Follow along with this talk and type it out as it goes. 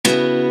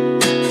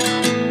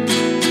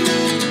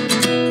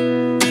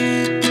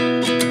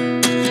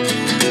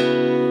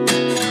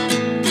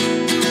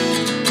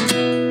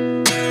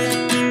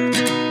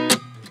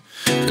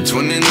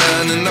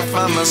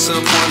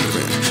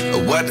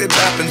it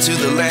happened to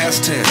the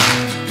last 10.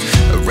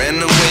 I ran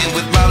away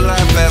with my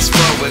life, fast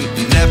forward,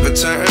 never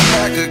turn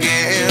back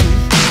again.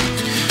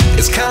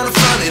 It's kind of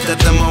funny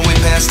that the more we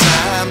pass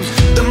time,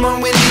 the more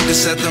we need to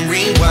set them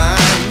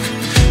rewind.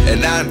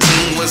 And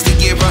 19 was the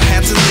year I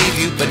had to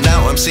leave you, but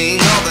now I'm seeing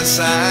all the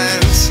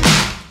signs.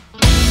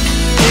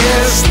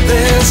 Is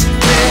this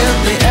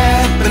really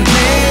happening?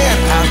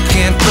 I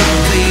can't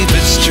believe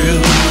it's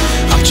true.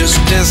 I'm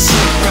just as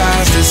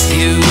surprised as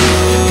you.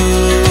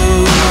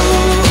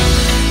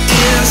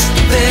 Is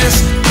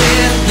this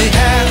really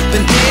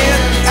happening?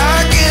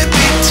 I can't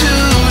be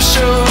too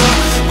sure,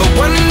 but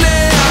one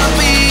day I'll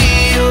be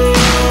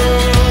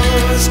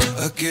yours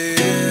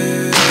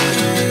again.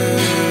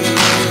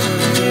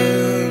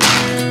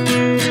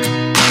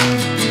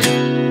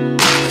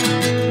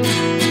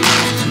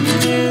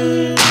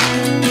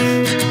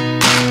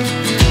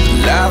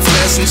 Life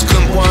lessons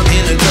come one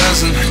in a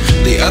dozen.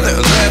 The other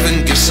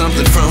 11 give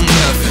something from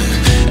nothing.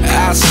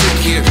 I sit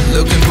here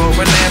looking for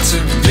an answer.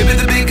 Maybe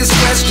the biggest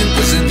question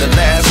was in the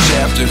last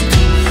chapter.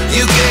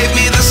 You gave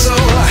me the soul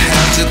I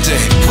have today.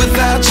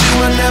 Without you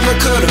I never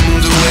could have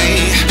moved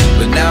away.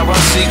 But now I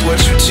see what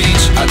you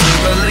teach. I do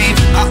believe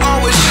I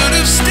always should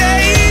have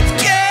stayed.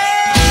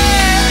 Yeah.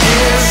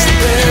 Is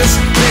this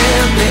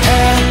really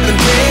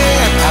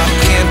happening? I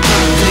can't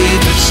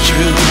believe it's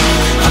true.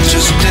 I'm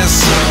just as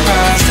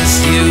surprised as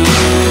you.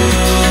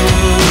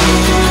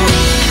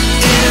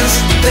 Is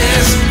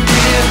this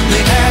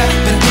really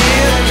happening?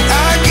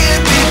 I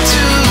can't be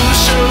too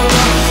sure,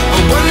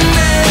 but one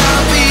day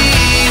I'll be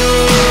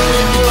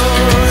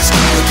yours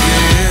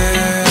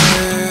again.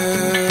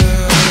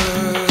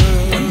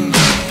 One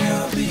day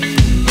I'll be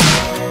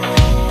yours.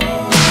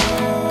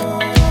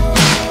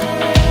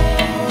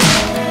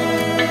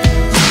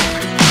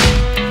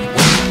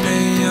 One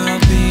day I'll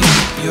be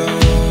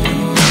yours.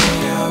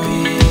 I'll be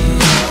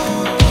yours.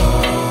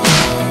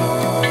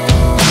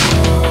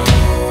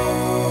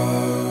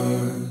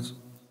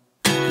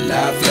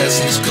 Life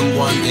lessons come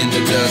one in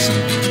a dozen.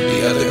 The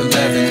other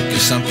 11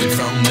 give something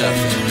from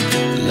nothing.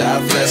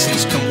 Life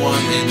lessons come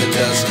one in a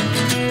dozen.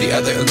 The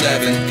other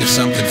 11 give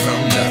something from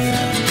nothing.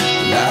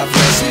 Life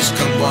lessons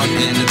come one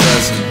in a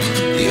dozen.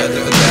 The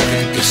other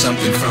 11 give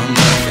something from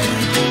nothing.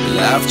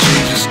 Life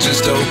changes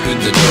just open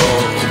the door.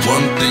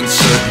 One thing's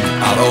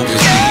certain, I'll always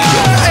be